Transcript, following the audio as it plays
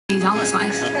these aren't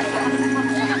nice.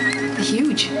 They're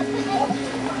huge. Well,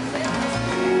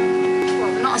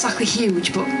 they're not exactly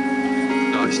huge, but...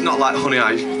 No, it's not like Honey,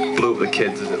 I Blew Up the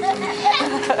Kids, is it?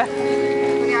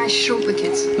 Honey, I Shrunk the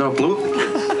Kids. No, Blew Up the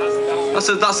Kids.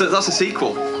 That's a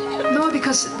sequel. No,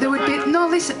 because there would be... No,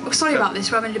 listen, sorry about this,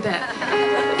 we're having a debate.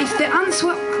 If the ants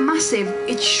were massive,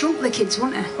 it shrunk the kids,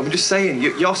 wouldn't it? I'm just saying,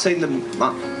 you're saying them...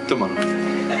 Don't matter.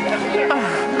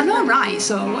 I know I'm right,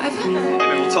 so whatever.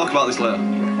 Maybe we'll talk about this later. She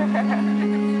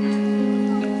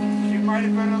might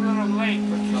have been a little late,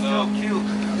 but she's still cute.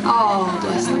 Oh,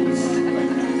 bless thanks.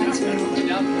 Thanks very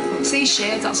much. See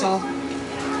shades, that's all.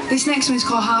 This next one is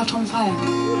called Heart on Fire.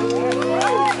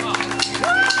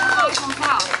 Heart on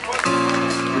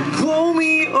Fire. Blow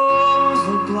me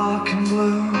over black and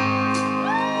blue.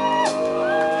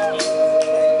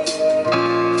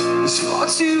 It's far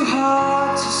too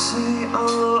hard to say I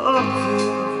love you.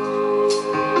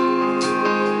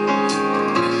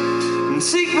 And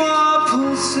take my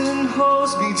pulse and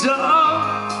hose me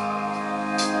down.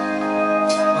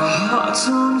 My heart's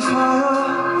on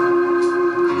fire.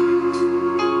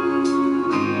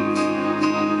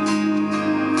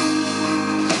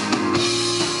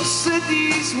 I said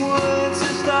these words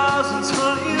 1,000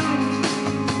 times.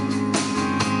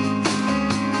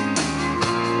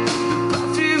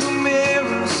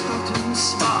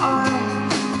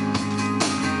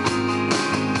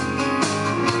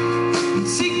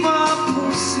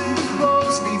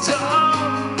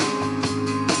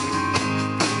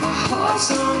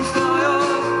 On fire.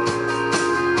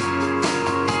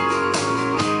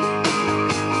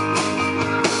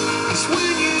 It's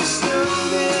when you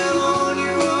stand there on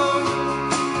your own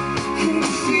and you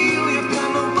feel you've got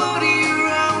nobody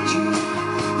around you.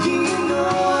 You know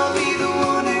I'll be the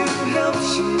one who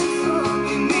helps you from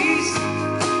your knees.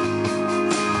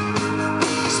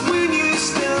 It's when you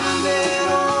stand there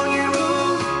on your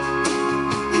own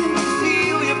and you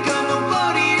feel you've got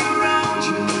nobody around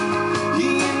you.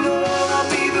 You know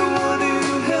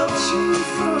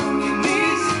from your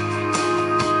knees.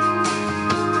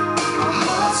 My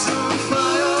heart's on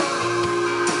fire.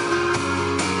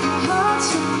 My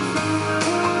heart's on fire.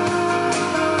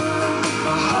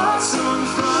 My heart's on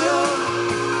fire.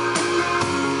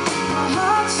 My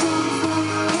heart's on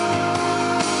fire.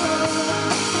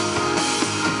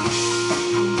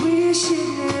 I wish it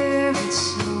never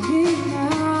told me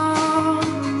now.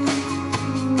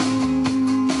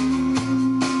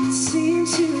 It seemed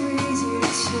too easy to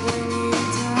turn you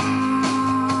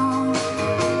down.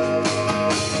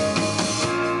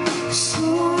 So I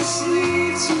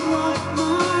sleep to wipe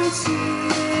my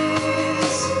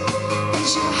tears.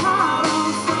 Is your heart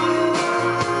on fire?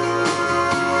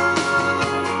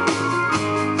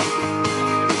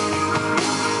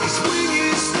 It's when you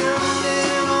stand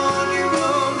there on your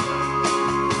own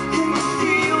and you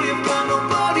feel you've got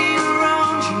nobody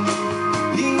around you.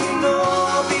 You know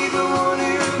I'll be the one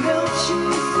who helps you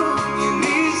from your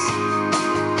knees.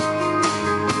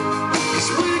 It's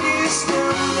when you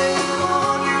stand there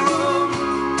on your own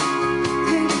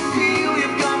and you feel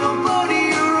you've got nobody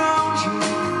around you.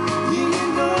 You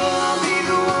know I'll be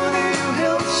the one who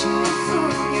helps you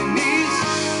from your knees.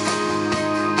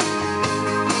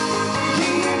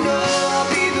 You know I'll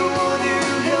be the one who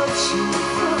helps you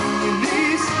from your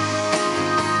knees.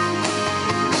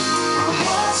 My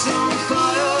heart's on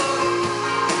fire.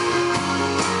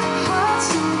 Heart's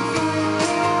on fire.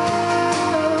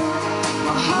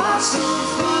 My heart's on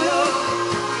fire.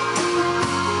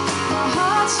 My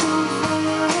heart's on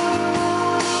fire.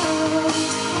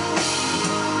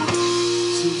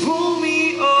 So roll me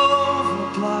over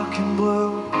black and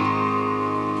blue.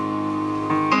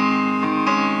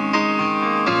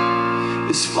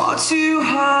 It's far too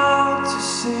hard to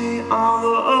say I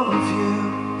love you.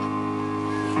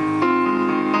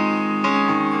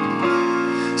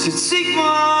 So take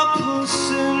my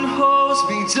pulse and hose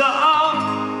me down.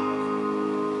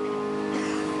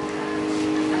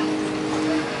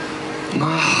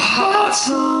 My heart's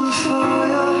on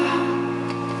fire.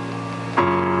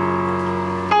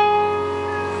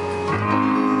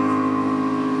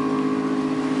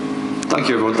 Thank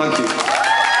you, everyone. Thank you.